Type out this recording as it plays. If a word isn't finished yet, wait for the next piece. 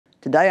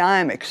Today I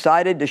am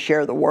excited to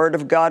share the Word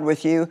of God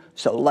with you,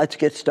 so let's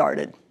get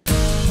started.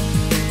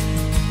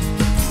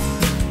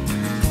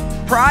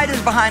 Pride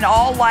is behind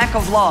all lack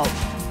of love,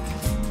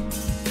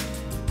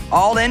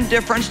 all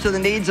indifference to the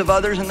needs of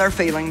others and their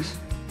feelings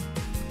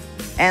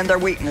and their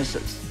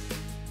weaknesses.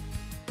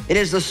 It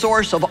is the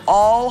source of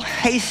all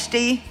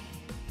hasty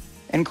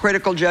and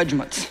critical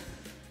judgments,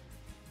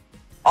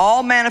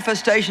 all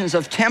manifestations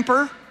of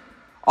temper,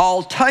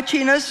 all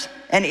touchiness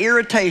and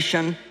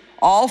irritation,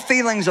 all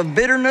feelings of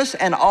bitterness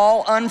and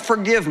all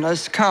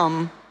unforgiveness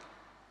come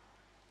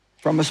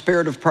from a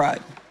spirit of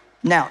pride.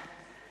 Now,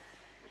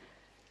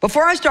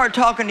 before I start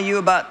talking to you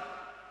about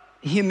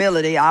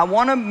humility, I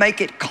want to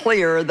make it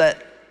clear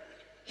that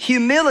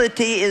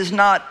humility is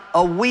not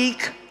a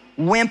weak,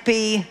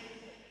 wimpy,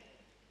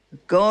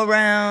 go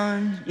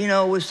around,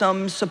 with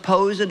some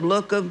supposed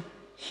look of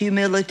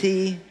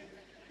humility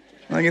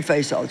on your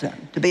face all the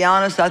time. To be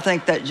honest, I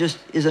think that just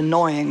is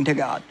annoying to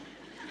God.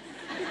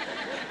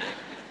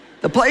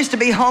 The place to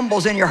be humble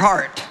is in your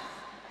heart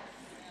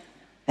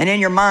and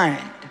in your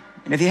mind.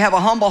 And if you have a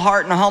humble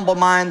heart and a humble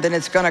mind, then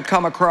it's going to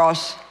come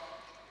across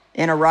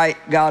in a right,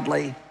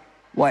 godly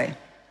way.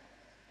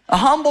 A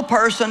humble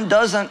person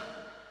doesn't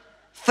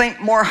think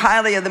more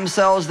highly of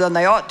themselves than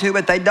they ought to,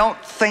 but they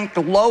don't think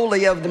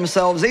lowly of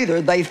themselves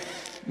either. They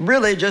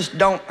really just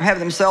don't have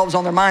themselves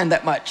on their mind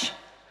that much.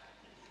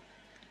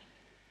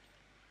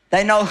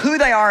 They know who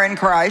they are in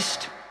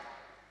Christ,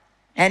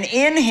 and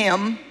in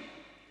Him,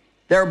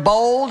 they're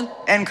bold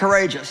and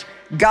courageous.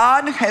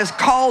 God has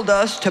called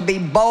us to be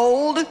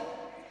bold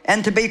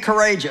and to be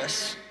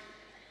courageous.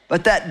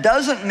 But that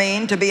doesn't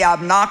mean to be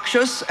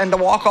obnoxious and to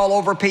walk all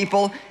over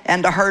people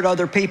and to hurt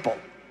other people.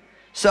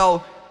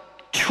 So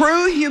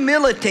true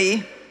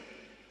humility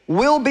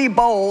will be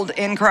bold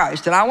in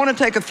Christ. And I want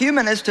to take a few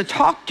minutes to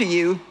talk to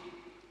you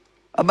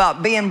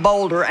about being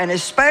bolder, and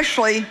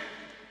especially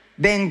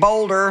being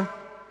bolder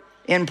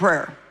in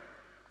prayer.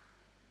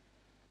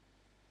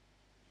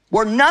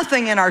 We're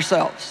nothing in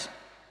ourselves,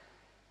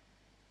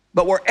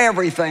 but we're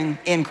everything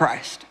in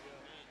Christ.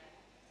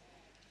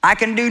 I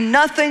can do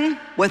nothing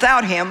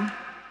without Him,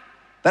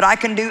 but I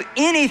can do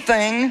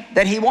anything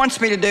that He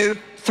wants me to do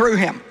through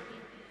Him.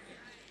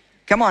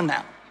 Come on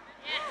now.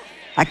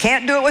 I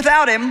can't do it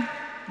without Him,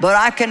 but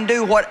I can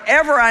do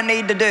whatever I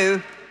need to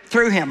do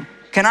through Him.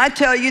 Can I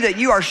tell you that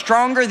you are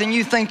stronger than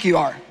you think you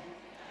are?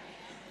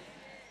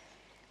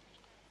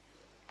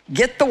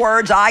 Get the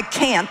words "I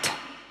can't"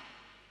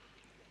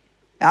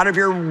 out of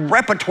your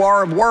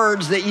repertoire of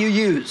words that you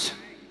use.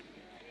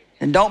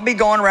 And don't be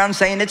going around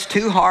saying it's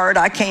too hard,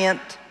 I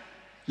can't.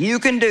 You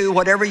can do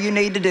whatever you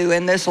need to do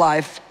in this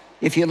life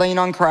if you lean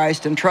on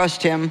Christ and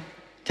trust Him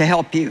to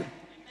help you.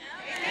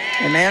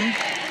 Amen?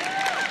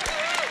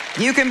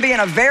 You can be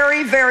in a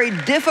very, very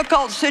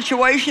difficult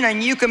situation,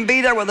 and you can be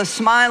there with a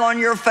smile on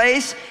your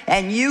face,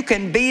 and you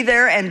can be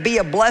there and be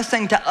a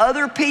blessing to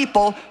other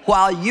people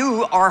while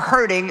you are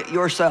hurting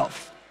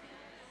yourself.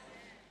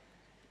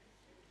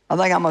 I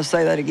think I'm going to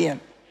say that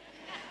again.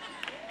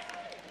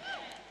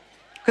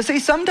 Because see,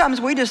 sometimes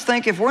we just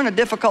think if we're in a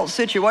difficult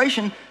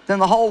situation, then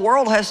the whole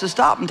world has to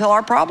stop until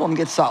our problem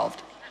gets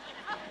solved.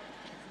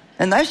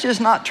 And that's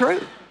just not true.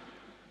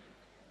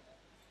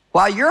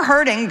 While you're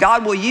hurting,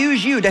 God will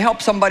use you to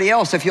help somebody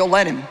else if you'll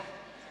let Him.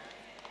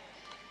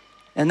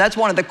 And that's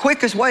one of the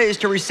quickest ways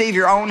to receive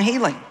your own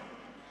healing.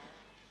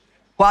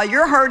 While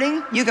you're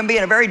hurting, you can be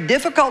in a very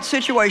difficult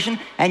situation,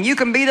 and you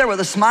can be there with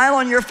a smile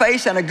on your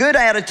face and a good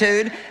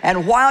attitude,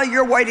 and while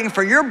you're waiting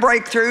for your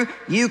breakthrough,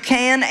 you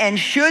can and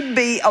should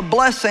be a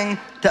blessing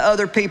to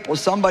other people.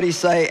 Somebody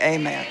say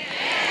amen.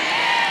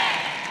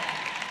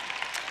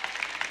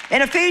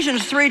 In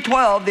Ephesians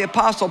 3:12, the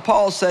Apostle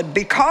Paul said,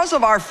 because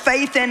of our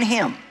faith in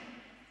Him,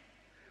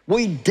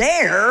 we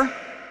dare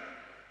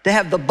to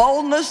have the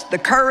boldness, the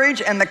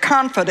courage, and the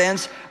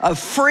confidence of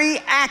free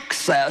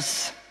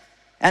access,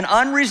 an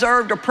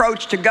unreserved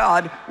approach to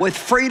God with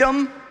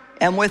freedom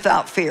and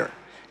without fear.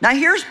 Now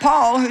here's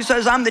Paul, who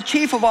says, I'm the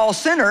chief of all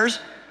sinners,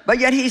 but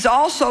yet he's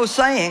also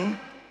saying,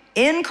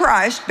 in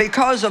Christ,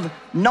 because of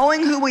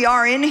knowing who we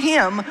are in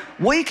Him,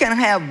 we can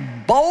have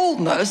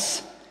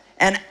boldness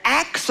and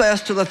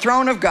access to the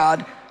throne of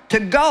God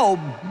to go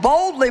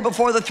boldly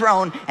before the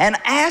throne and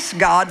ask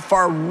God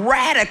for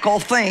radical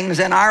things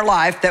in our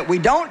life that we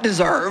don't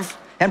deserve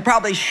and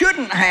probably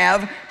shouldn't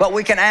have, but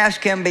we can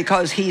ask Him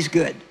because He's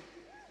good.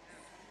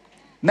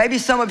 Maybe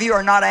some of you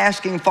are not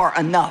asking for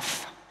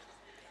enough.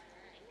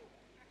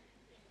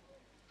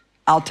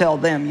 I'll tell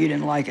them you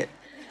didn't like it.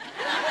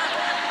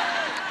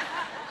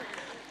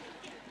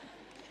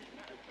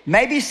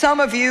 Maybe some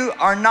of you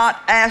are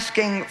not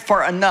asking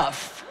for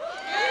enough.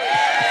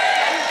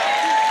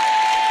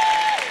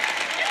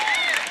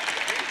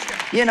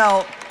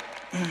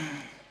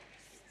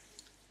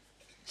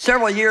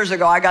 Several years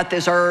ago, I got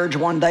this urge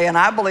one day, and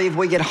I believe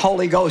we get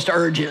Holy Ghost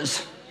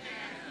urges.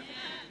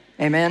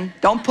 Amen?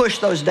 Don't push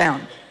those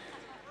down.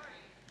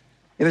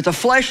 If it's a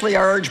fleshly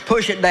urge,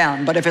 push it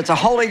down. But if it's a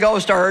Holy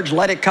Ghost urge,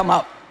 let it come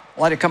up.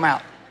 Let it come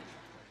out.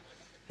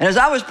 And as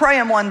I was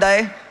praying one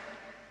day,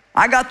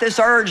 I got this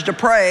urge to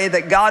pray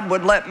that God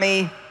would let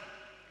me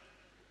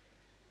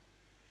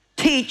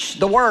teach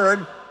the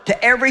word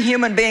to every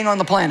human being on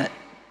the planet.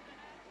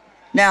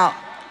 Now,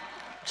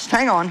 just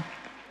hang on.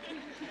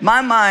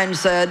 My mind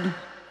said,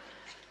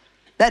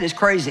 that is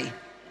crazy.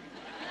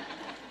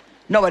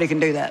 Nobody can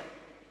do that.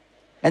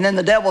 And then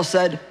the devil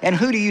said, and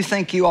who do you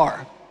think you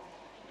are?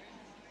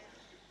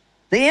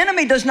 The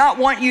enemy does not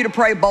want you to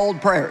pray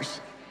bold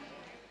prayers.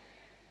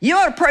 You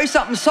ought to pray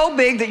something so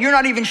big that you're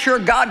not even sure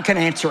God can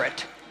answer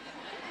it.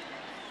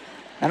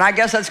 And I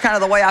guess that's kind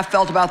of the way I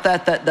felt about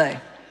that day.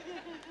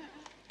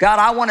 God,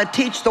 I want to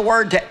teach the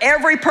word to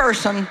every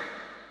person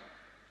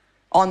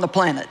on the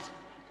planet.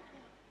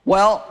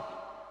 Well,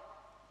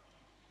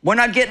 we're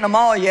not getting them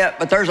all yet,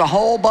 but there's a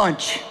whole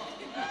bunch.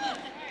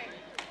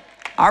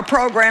 Our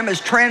program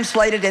is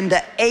translated into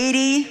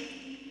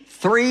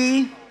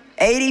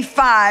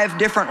 85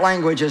 different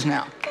languages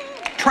now.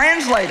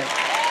 Translated.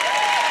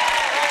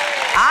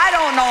 I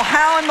don't know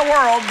how in the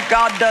world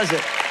God does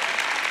it.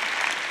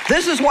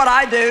 This is what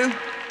I do,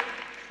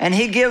 and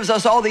he gives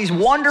us all these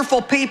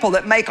wonderful people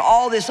that make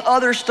all this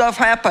other stuff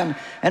happen,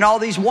 and all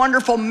these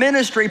wonderful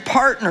ministry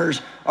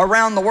partners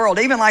around the world,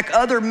 even like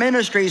other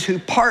ministries who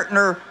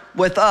partner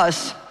with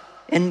us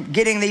in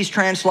getting these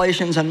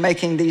translations and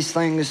making these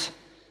things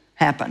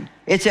happen.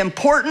 It's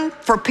important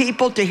for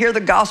people to hear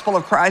the gospel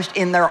of Christ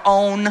in their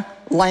own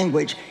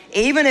language.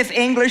 Even if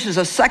English is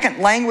a second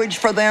language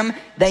for them,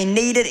 they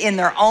need it in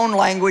their own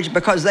language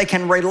because they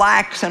can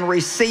relax and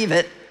receive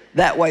it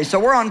that way. So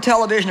we're on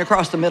television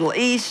across the Middle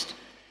East,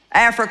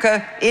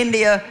 Africa,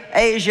 India,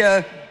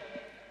 Asia,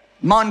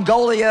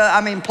 Mongolia,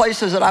 I mean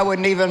places that I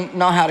wouldn't even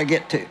know how to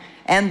get to.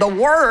 And the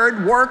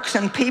word works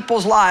in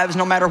people's lives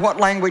no matter what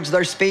language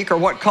they speak or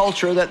what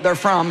culture that they're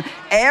from.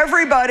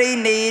 Everybody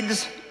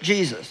needs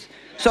Jesus.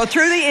 So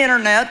through the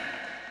internet,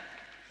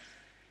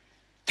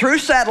 through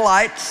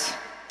satellites,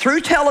 through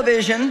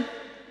television,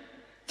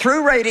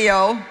 through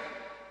radio,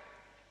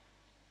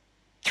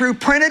 through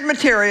printed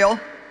material,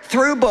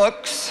 through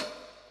books,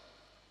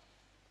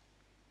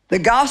 the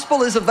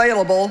gospel is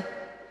available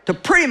to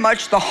pretty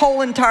much the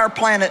whole entire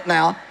planet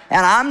now.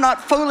 And I'm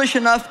not foolish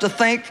enough to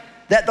think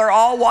that they're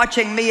all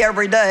watching me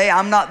every day.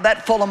 I'm not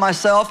that full of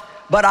myself.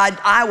 But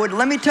I would,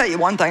 let me tell you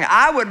one thing.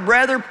 I would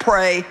rather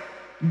pray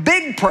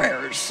big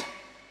prayers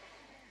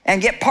and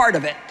get part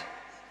of it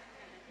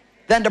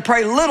than to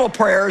pray little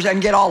prayers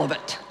and get all of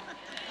it.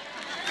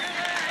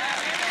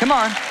 Come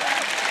on.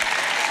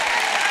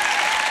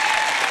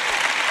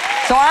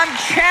 So I'm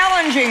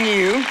challenging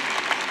you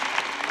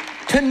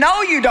to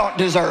know you don't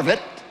deserve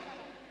it.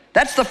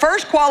 That's the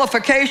first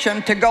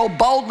qualification to go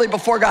boldly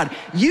before God.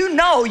 You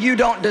know you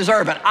don't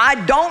deserve it. I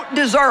don't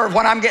deserve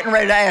what I'm getting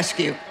ready to ask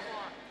you.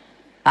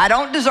 I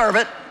don't deserve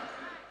it.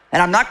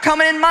 And I'm not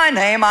coming in my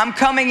name, I'm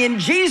coming in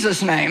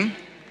Jesus' name.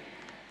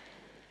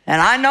 And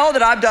I know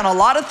that I've done a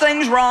lot of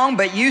things wrong,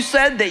 but you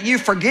said that you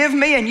forgive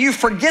me and you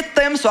forget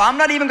them, so I'm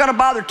not even going to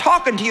bother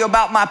talking to you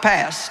about my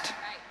past.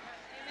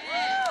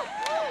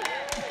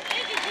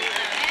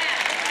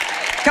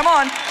 Come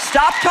on,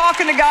 stop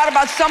talking to God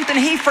about something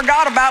he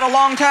forgot about a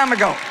long time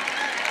ago.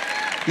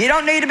 You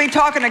don't need to be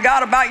talking to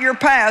God about your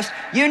past.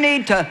 You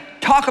need to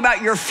talk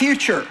about your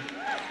future.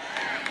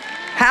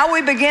 How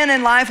we begin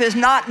in life is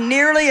not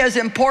nearly as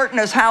important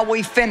as how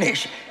we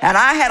finish. And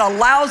I had a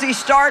lousy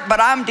start, but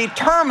I'm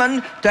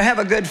determined to have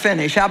a good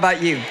finish. How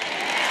about you?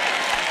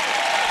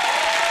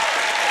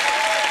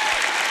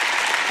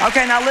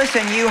 Okay, now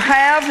listen, you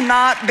have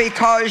not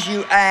because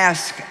you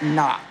ask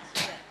not.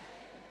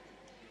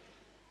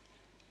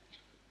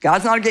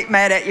 God's not going to get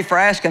mad at you for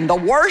asking. The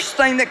worst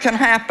thing that can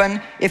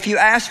happen if you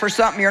ask for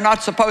something you're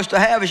not supposed to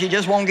have is you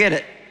just won't get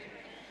it.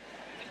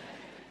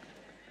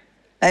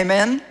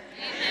 Amen? Amen.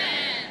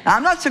 Now,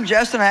 I'm not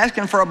suggesting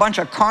asking for a bunch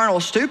of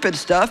carnal, stupid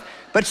stuff,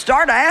 but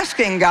start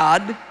asking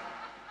God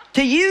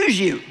to use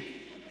you.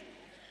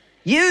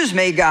 Use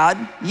me,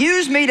 God.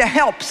 Use me to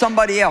help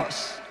somebody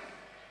else.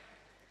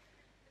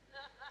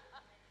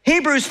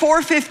 Hebrews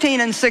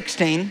 4:15 and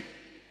 16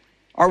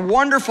 are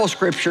wonderful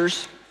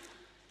scriptures.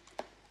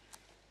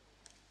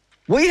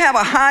 We have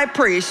a high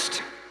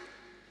priest.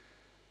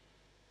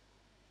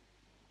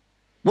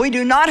 We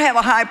do not have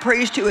a high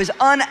priest who is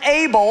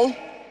unable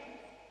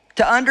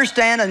to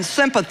understand and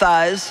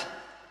sympathize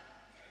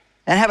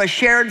and have a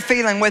shared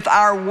feeling with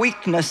our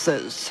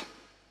weaknesses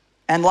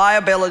and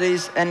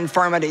liabilities and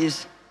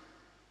infirmities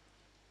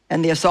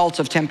and the assaults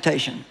of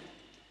temptation.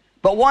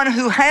 But one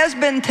who has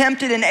been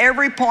tempted in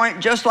every point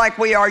just like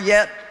we are,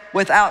 yet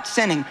without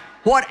sinning.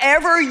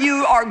 Whatever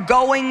you are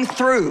going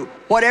through,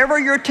 whatever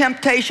your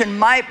temptation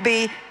might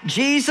be,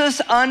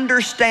 Jesus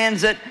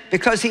understands it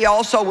because he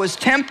also was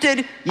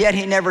tempted, yet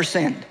he never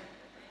sinned.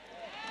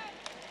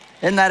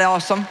 Isn't that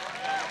awesome?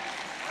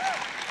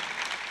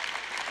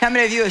 How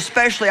many of you,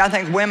 especially, I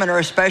think women are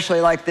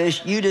especially like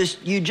this,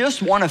 you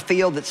just want to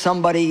feel that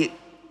somebody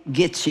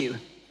gets you,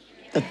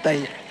 that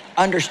they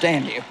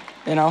understand you,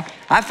 you know?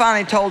 I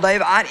finally told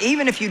Dave,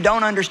 even if you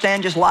don't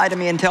understand, just lie to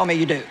me and tell me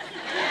you do.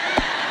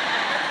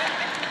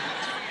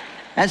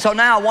 And so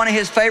now one of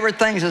his favorite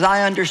things is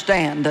I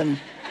understand. And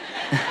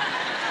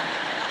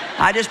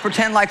I just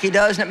pretend like he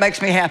does, and it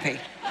makes me happy.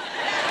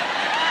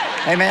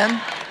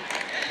 Amen?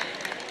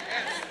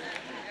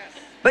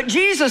 But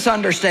Jesus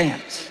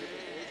understands.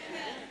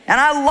 And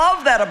I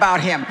love that about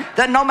him,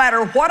 that no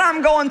matter what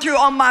I'm going through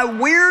on my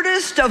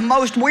weirdest of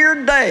most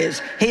weird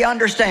days, he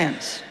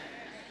understands.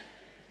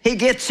 He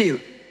gets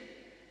you.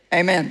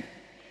 Amen.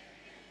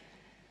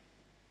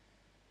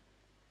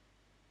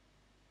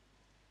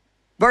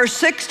 Verse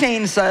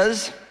 16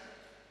 says,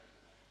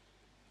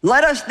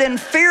 let us then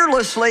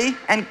fearlessly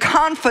and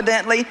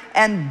confidently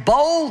and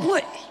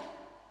boldly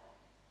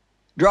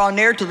draw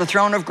near to the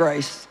throne of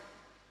grace,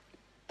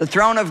 the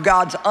throne of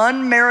God's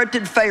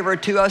unmerited favor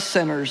to us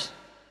sinners,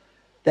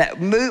 that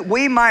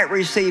we might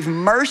receive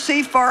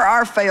mercy for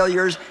our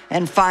failures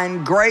and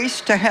find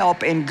grace to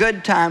help in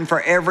good time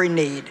for every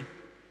need.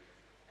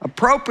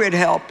 Appropriate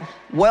help,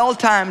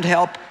 well-timed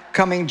help,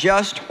 coming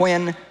just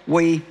when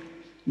we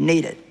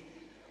need it.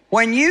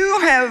 When you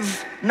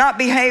have not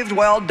behaved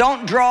well,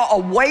 don't draw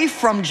away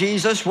from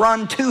Jesus,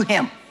 run to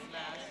him.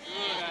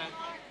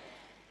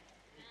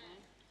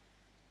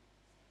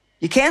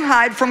 You can't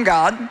hide from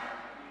God.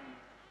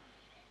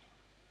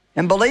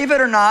 And believe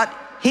it or not,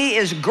 he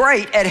is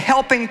great at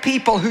helping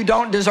people who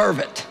don't deserve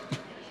it.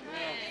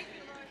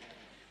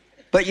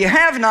 But you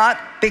have not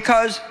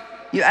because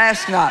you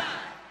ask not.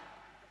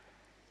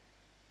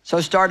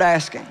 So start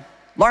asking.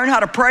 Learn how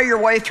to pray your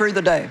way through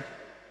the day.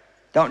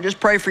 Don't just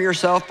pray for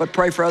yourself, but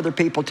pray for other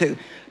people too.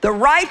 The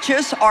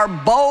righteous are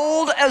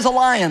bold as a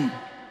lion.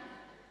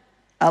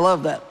 I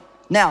love that.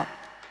 Now,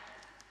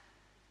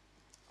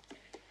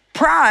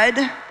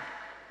 pride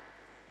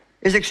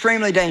is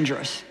extremely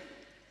dangerous.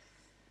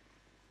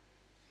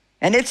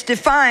 And it's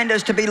defined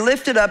as to be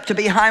lifted up, to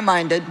be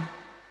high-minded,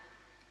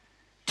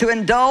 to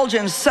indulge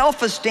in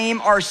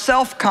self-esteem or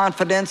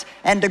self-confidence,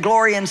 and to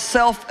glory in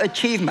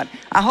self-achievement.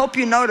 I hope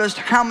you noticed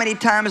how many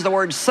times the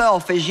word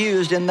self is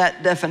used in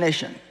that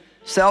definition.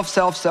 Self,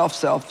 self, self,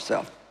 self,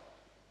 self.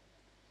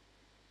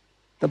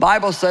 The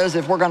Bible says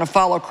if we're going to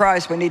follow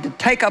Christ, we need to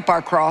take up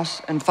our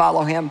cross and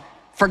follow him,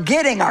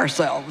 forgetting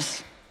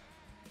ourselves.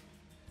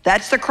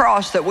 That's the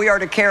cross that we are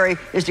to carry,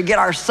 is to get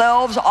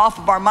ourselves off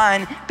of our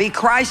mind, be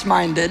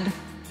Christ-minded,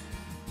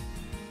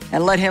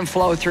 and let him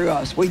flow through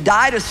us. We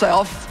die to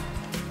self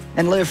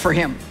and live for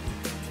him.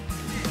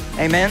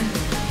 Amen.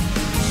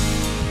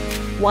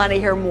 Want to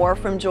hear more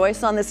from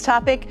Joyce on this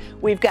topic?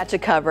 We've got you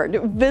covered.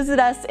 Visit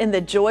us in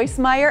the Joyce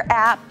Meyer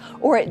app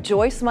or at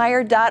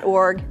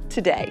joycemeyer.org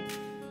today.